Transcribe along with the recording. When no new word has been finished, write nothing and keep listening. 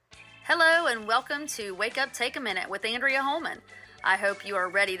Hello and welcome to Wake Up, Take a Minute with Andrea Holman. I hope you are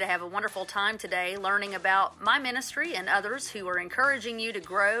ready to have a wonderful time today learning about my ministry and others who are encouraging you to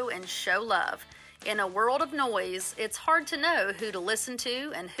grow and show love. In a world of noise, it's hard to know who to listen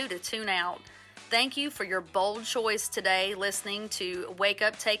to and who to tune out. Thank you for your bold choice today listening to Wake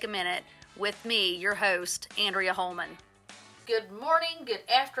Up, Take a Minute with me, your host, Andrea Holman. Good morning, good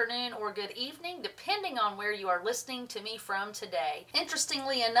afternoon, or good evening, depending on where you are listening to me from today.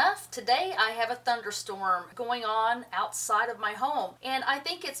 Interestingly enough, today I have a thunderstorm going on outside of my home, and I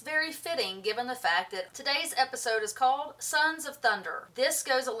think it's very fitting given the fact that today's episode is called Sons of Thunder. This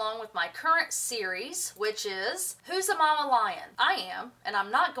goes along with my current series, which is Who's a Mama Lion? I am, and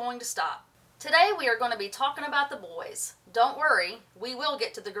I'm not going to stop. Today we are going to be talking about the boys. Don't worry, we will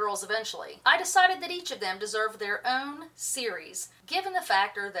get to the girls eventually. I decided that each of them deserve their own series, given the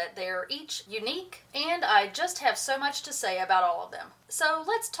factor that they're each unique, and I just have so much to say about all of them. So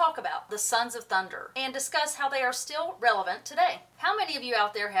let's talk about the Sons of Thunder and discuss how they are still relevant today. How many of you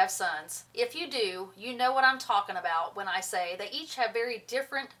out there have sons? If you do, you know what I'm talking about when I say they each have very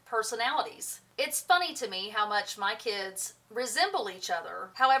different personalities. It's funny to me how much my kids resemble each other,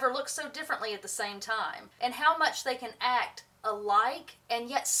 however look so differently at the same time, and how much they can act alike and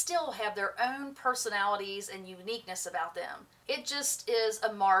yet still have their own personalities and uniqueness about them. It just is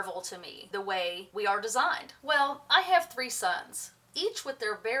a marvel to me, the way we are designed. Well, I have 3 sons, each with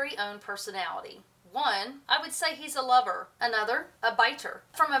their very own personality. One, I would say he's a lover. Another, a biter.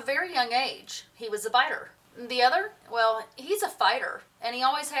 From a very young age, he was a biter. The other, well, he's a fighter, and he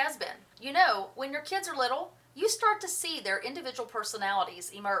always has been. You know, when your kids are little, you start to see their individual personalities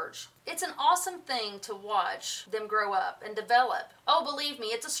emerge. It's an awesome thing to watch them grow up and develop. Oh, believe me,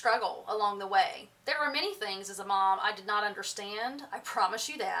 it's a struggle along the way. There are many things as a mom I did not understand, I promise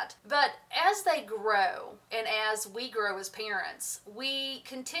you that. But as they grow, and as we grow as parents, we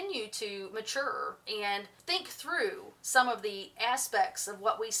continue to mature and think through some of the aspects of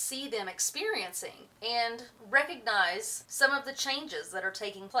what we see them experiencing and recognize some of the changes that are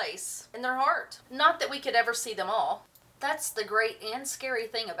taking place in their heart. Not that we could ever see them all. That's the great and scary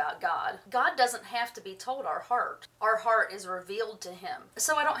thing about God. God doesn't have to be told our heart. Our heart is revealed to Him.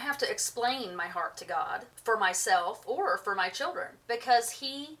 So I don't have to explain my heart to God for myself or for my children because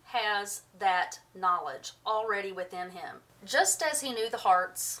He has that knowledge already within Him. Just as He knew the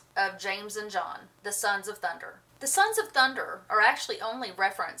hearts of James and John, the Sons of Thunder. The Sons of Thunder are actually only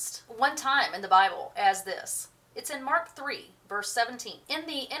referenced one time in the Bible as this. It's in Mark 3, verse 17. In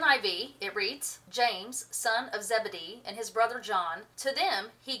the NIV, it reads, James, son of Zebedee, and his brother John, to them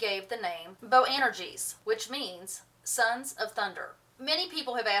he gave the name Boanerges, which means sons of thunder. Many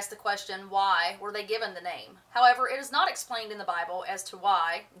people have asked the question, why were they given the name? However, it is not explained in the Bible as to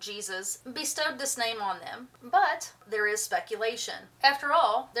why Jesus bestowed this name on them, but there is speculation. After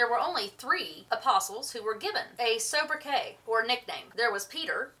all, there were only 3 apostles who were given a sobriquet, or nickname. There was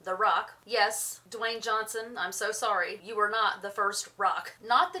Peter, the Rock. Yes, Dwayne Johnson, I'm so sorry, you were not the first Rock.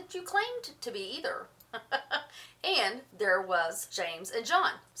 Not that you claimed to be either. And there was James and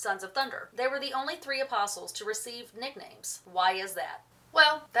John, Sons of Thunder. They were the only 3 apostles to receive nicknames. Why is that?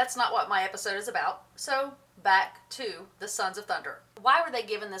 Well, that's not what my episode is about, so back to the Sons of Thunder. Why were they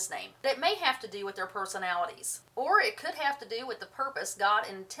given this name? It may have to do with their personalities, or it could have to do with the purpose God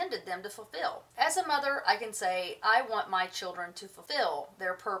intended them to fulfill. As a mother, I can say, I want my children to fulfill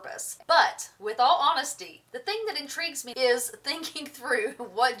their purpose. But, with all honesty, the thing that intrigues me is thinking through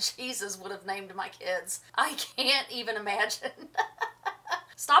what Jesus would have named my kids. I can't even imagine.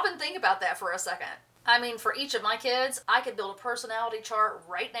 Stop and think about that for a second. I mean, for each of my kids, I could build a personality chart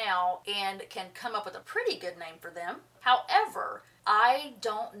right now and can come up with a pretty good name for them. However, I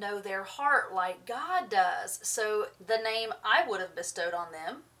don't know their heart like God does, so the name I would have bestowed on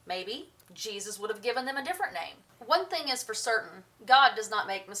them, maybe Jesus would have given them a different name. One thing is for certain, God does not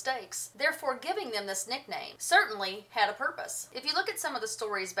make mistakes. Therefore, giving them this nickname certainly had a purpose. If you look at some of the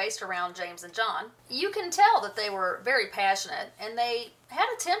stories based around James and John, you can tell that they were very passionate and they had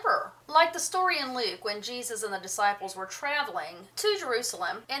a temper. Like the story in Luke when Jesus and the disciples were traveling to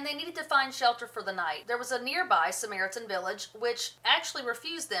Jerusalem and they needed to find shelter for the night. There was a nearby Samaritan village which actually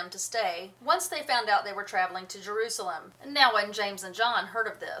refused them to stay once they found out they were traveling to Jerusalem. Now when James and John heard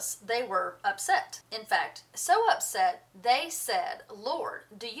of this, they were upset. In fact, so upset they said, Lord,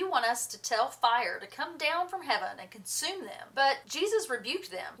 do you want us to tell fire to come down from heaven and consume them? But Jesus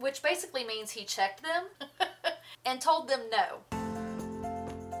rebuked them, which basically means he checked them and told them no.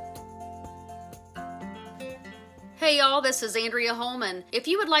 Hey y'all, this is Andrea Holman. If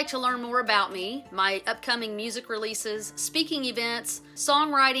you would like to learn more about me, my upcoming music releases, speaking events,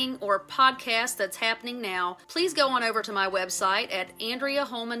 songwriting, or podcast that's happening now, please go on over to my website at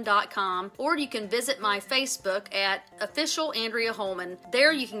AndreaHolman.com, or you can visit my Facebook at Official Andrea Holman.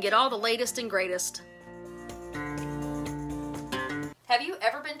 There you can get all the latest and greatest. Have you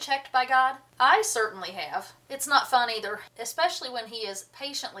ever been checked by God? I certainly have. It's not fun either, especially when He is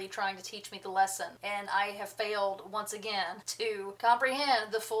patiently trying to teach me the lesson, and I have failed once again to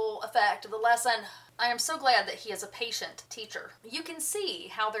comprehend the full effect of the lesson. I am so glad that He is a patient teacher. You can see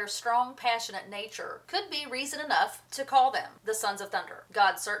how their strong, passionate nature could be reason enough to call them the Sons of Thunder.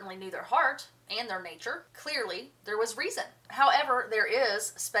 God certainly knew their heart and their nature. Clearly, there was reason. However, there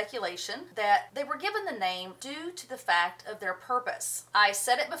is speculation that they were given the name due to the fact of their purpose. I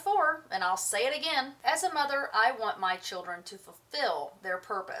said it before, and I'll say it again. As a mother, I want my children to fulfill their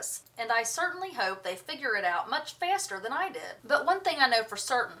purpose, and I certainly hope they figure it out much faster than I did. But one thing I know for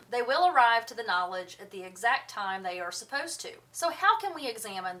certain, they will arrive to the knowledge at the exact time they are supposed to. So how can we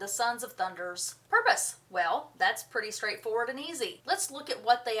examine the Sons of Thunder's purpose? Well, that's pretty straightforward and easy. Let's look at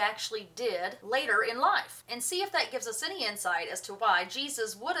what they actually did later in life and see if that gives us any insight as to why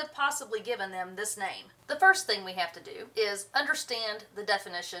Jesus would have possibly given them this name. The first thing we have to do is understand the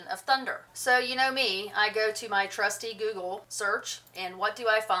definition of thunder. So you know me, I go to my trusty Google search, and what do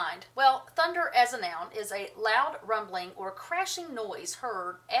I find? Well, thunder as a noun is a loud rumbling or crashing noise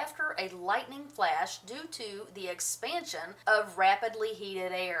heard after a lightning flash due to the expansion of rapidly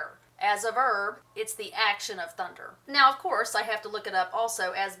heated air. As a verb, it's the action of thunder. Now, of course, I have to look it up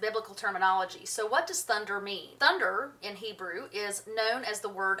also as biblical terminology. So what does thunder mean? Thunder, in Hebrew, is known as the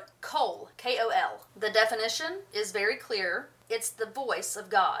word kol, K-O-L. The definition is very clear. It's the voice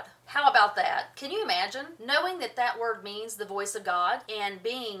of God. How about that? Can you imagine knowing that that word means the voice of God and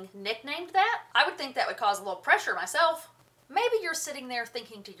being nicknamed that? I would think that would cause a little pressure myself. Maybe you're sitting there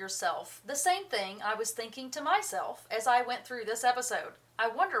thinking to yourself the same thing I was thinking to myself as I went through this episode. I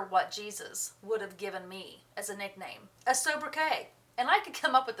wonder what Jesus would have given me as a nickname. A sobriquet. And I could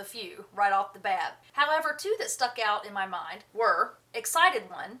come up with a few right off the bat. However, two that stuck out in my mind were Excited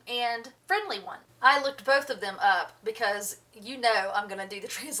One and Friendly One. I looked both of them up because you know I'm going to do the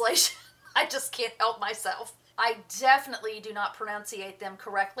translation. I just can't help myself. I definitely do not pronunciate them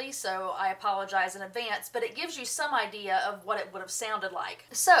correctly, so I apologize in advance, but it gives you some idea of what it would have sounded like.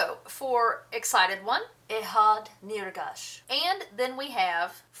 So, for Excited One, Ehad Nirgash. And then we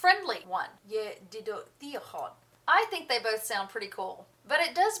have Friendly One, Yedidotiyahod. I think they both sound pretty cool. But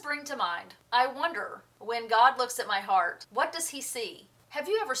it does bring to mind, I wonder, when God looks at my heart, what does He see? Have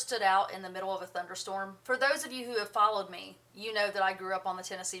you ever stood out in the middle of a thunderstorm? For those of you who have followed me, you know that I grew up on the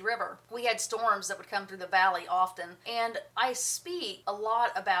Tennessee River. We had storms that would come through the valley often, and I speak a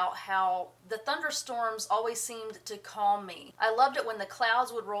lot about how the thunderstorms always seemed to calm me. I loved it when the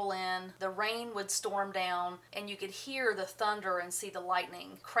clouds would roll in, the rain would storm down, and you could hear the thunder and see the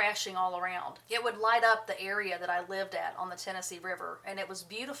lightning crashing all around. It would light up the area that I lived at on the Tennessee River, and it was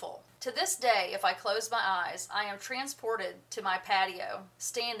beautiful. To this day, if I close my eyes, I am transported to my patio,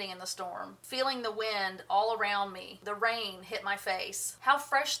 standing in the storm, feeling the wind all around me, the rain hit my face, how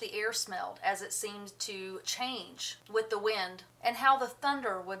fresh the air smelled as it seemed to change with the wind, and how the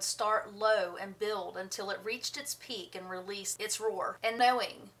thunder would start low and build until it reached its peak and released its roar. And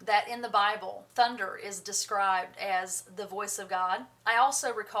knowing that in the Bible, thunder is described as the voice of God, I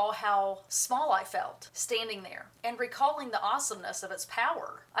also recall how small I felt standing there and recalling the awesomeness of its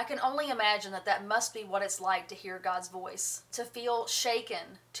power. I can only imagine that that must be what it's like to hear God's voice, to feel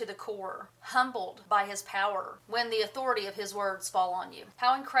shaken to the core, humbled by His power when the authority of His words fall on you.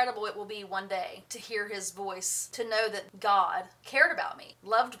 How incredible it will be one day to hear His voice, to know that God cared about me,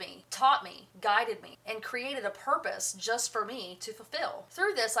 loved me, taught me, guided me, and created a purpose just for me to fulfill.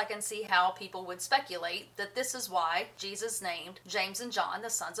 Through this, I can see how people would speculate that this is why Jesus named James and John the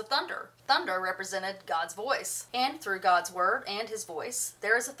Sons of Thunder. Thunder represented God's voice, and through God's word and His voice,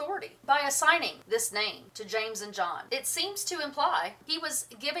 there is authority. By assigning this name to James and John, it seems to imply He was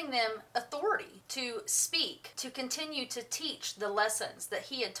giving them authority to speak, to continue to teach the lessons that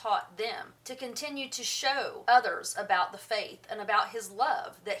He had taught them, to continue to show others about the faith and about His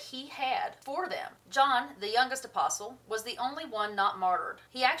love that He had for them. John, the youngest apostle, was the only one not martyred.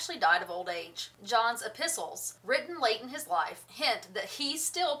 He actually died of old age. John's epistles, written late in his life, hint that he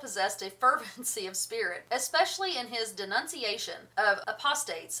still possessed a fervency of spirit, especially in his denunciation of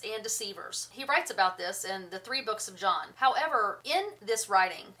apostates and deceivers. He writes about this in the 3 books of John. However, in this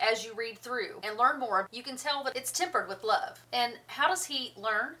writing, as you read through and learn more, you can tell that it's tempered with love. And how does he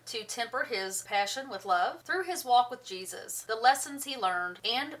learn to temper his passion with love? Through his walk with Jesus. the lessons he learned,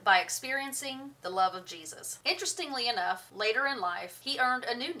 and by experiencing the love of Jesus. Interestingly enough, later in life, he earned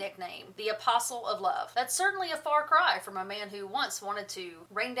a new nickname, the Apostle of Love. That's certainly a far cry from a man who once wanted to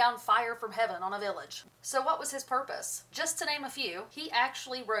rain down fire from heaven on a village. So what was his purpose? Just to name a few, he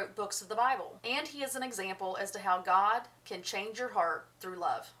actually wrote books of the Bible, and he is an example as to how God can change your heart through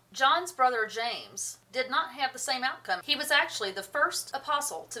love. John's brother James did not have the same outcome. He was actually the first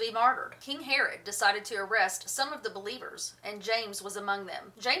apostle to be martyred. King Herod decided to arrest some of the believers, and James was among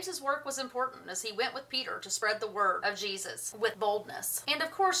them. James's work was important as he went with Peter to spread the word of Jesus with boldness. And of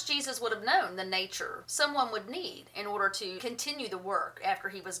course, Jesus would have known the nature someone would need in order to continue the work after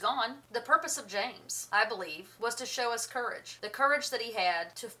he was gone. The purpose of James, I believe, was to show us courage. The courage that he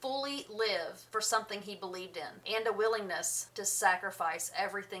had to fully live for something he believed in, and a willingness to sacrifice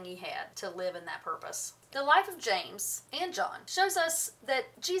everything he had to live in that purpose. The life of James and John shows us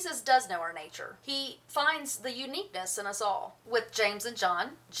that Jesus does know our nature. He finds the uniqueness in us all. With James and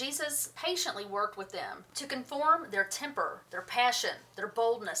John, Jesus patiently worked with them to conform their temper, their passion, their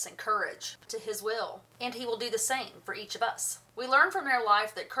boldness and courage to his will, and he will do the same for each of us. We learn from their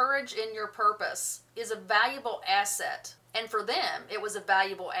life that courage in your purpose is a valuable asset, and for them, it was a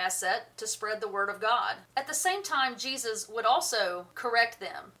valuable asset to spread the word of God. At the same time, Jesus would also correct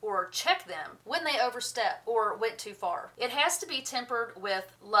them or check them when they overstepped or went too far. It has to be tempered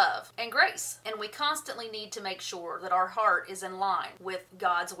with love and grace, and we constantly need to make sure that our heart is in line with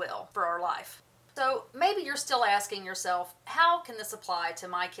God's will for our life. So maybe you're still asking yourself, how can this apply to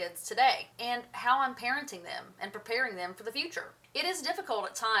my kids today? And how I'm parenting them and preparing them for the future. It is difficult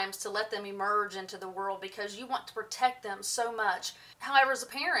at times to let them emerge into the world because you want to protect them so much. However, as a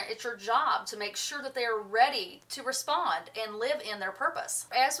parent, it's your job to make sure that they are ready to respond and live in their purpose.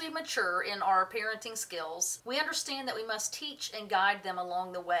 As we mature in our parenting skills, we understand that we must teach and guide them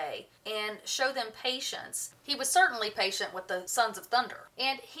along the way and show them patience. He was certainly patient with the Sons of Thunder,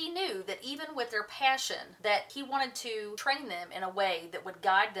 and he knew that even with their passion, that he wanted to train them in a way that would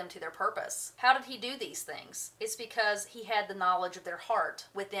guide them to their purpose. How did he do these things? It's because he had the knowledge of their heart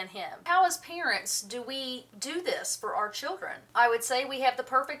within him. How as parents do we do this for our children? I would say we have the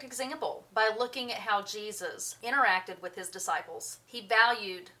perfect example by looking at how Jesus interacted with his disciples. He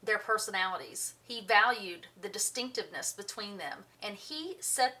valued their personalities. He valued the distinctiveness between them, and he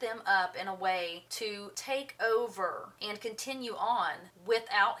set them up in a way to take over and continue on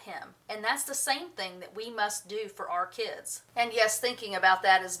without him. And that's the same thing that we must do for our kids. And yes, thinking about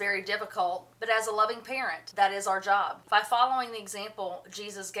that is very difficult, but as a loving parent, that is our job. By following the example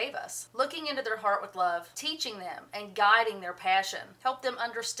Jesus gave us, looking into their heart with love, teaching them and guiding their passion, help them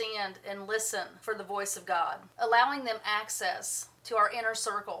understand and listen for the voice of God, allowing them access to our inner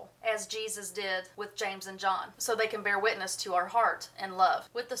circle, as Jesus did with James and John, so they can bear witness to our heart and love,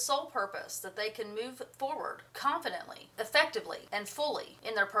 with the sole purpose that they can move forward confidently, effectively, and fully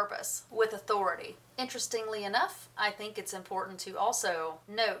in their purpose with authority. Interestingly enough, I think it's important to also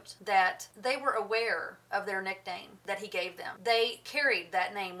note that they were aware of their nickname that he gave them. They carried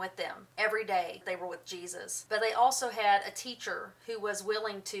that name with them every day they were with Jesus. But they also had a teacher who was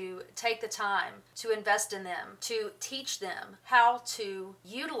willing to take the time to invest in them, to teach them how to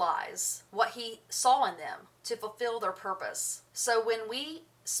utilize what he saw in them to fulfill their purpose. So when we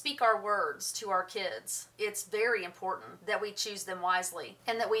speak our words to our kids, it's very important that we choose them wisely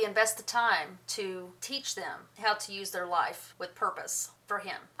and that we invest the time to teach them how to use their life with purpose for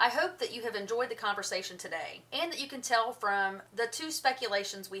him. I hope that you have enjoyed the conversation today and that you can tell from the two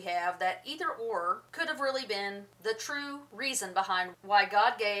speculations we have that either or could have really been the true reason behind why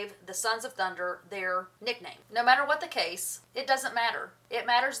God gave the Sons of Thunder their nickname. No matter what the case, it doesn't matter. It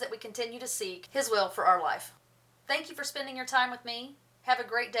matters that we continue to seek his will for our life. Thank you for spending your time with me. Have a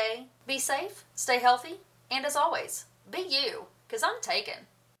great day. Be safe, stay healthy, and as always, be you, because I'm taken.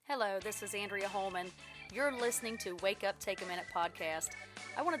 Hello, this is Andrea Holman. You're listening to Wake Up, Take a Minute podcast.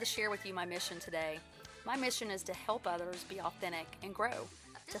 I wanted to share with you my mission today. My mission is to help others be authentic and grow,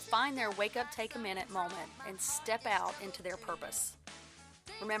 to find their Wake Up, Take a Minute moment and step out into their purpose.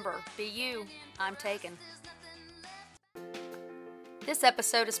 Remember, be you, I'm taken. This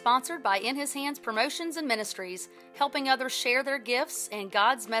episode is sponsored by In His Hands Promotions and Ministries, helping others share their gifts and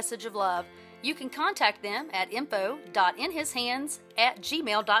God's message of love. You can contact them at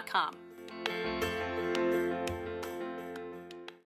info.inhishands@gmail.com.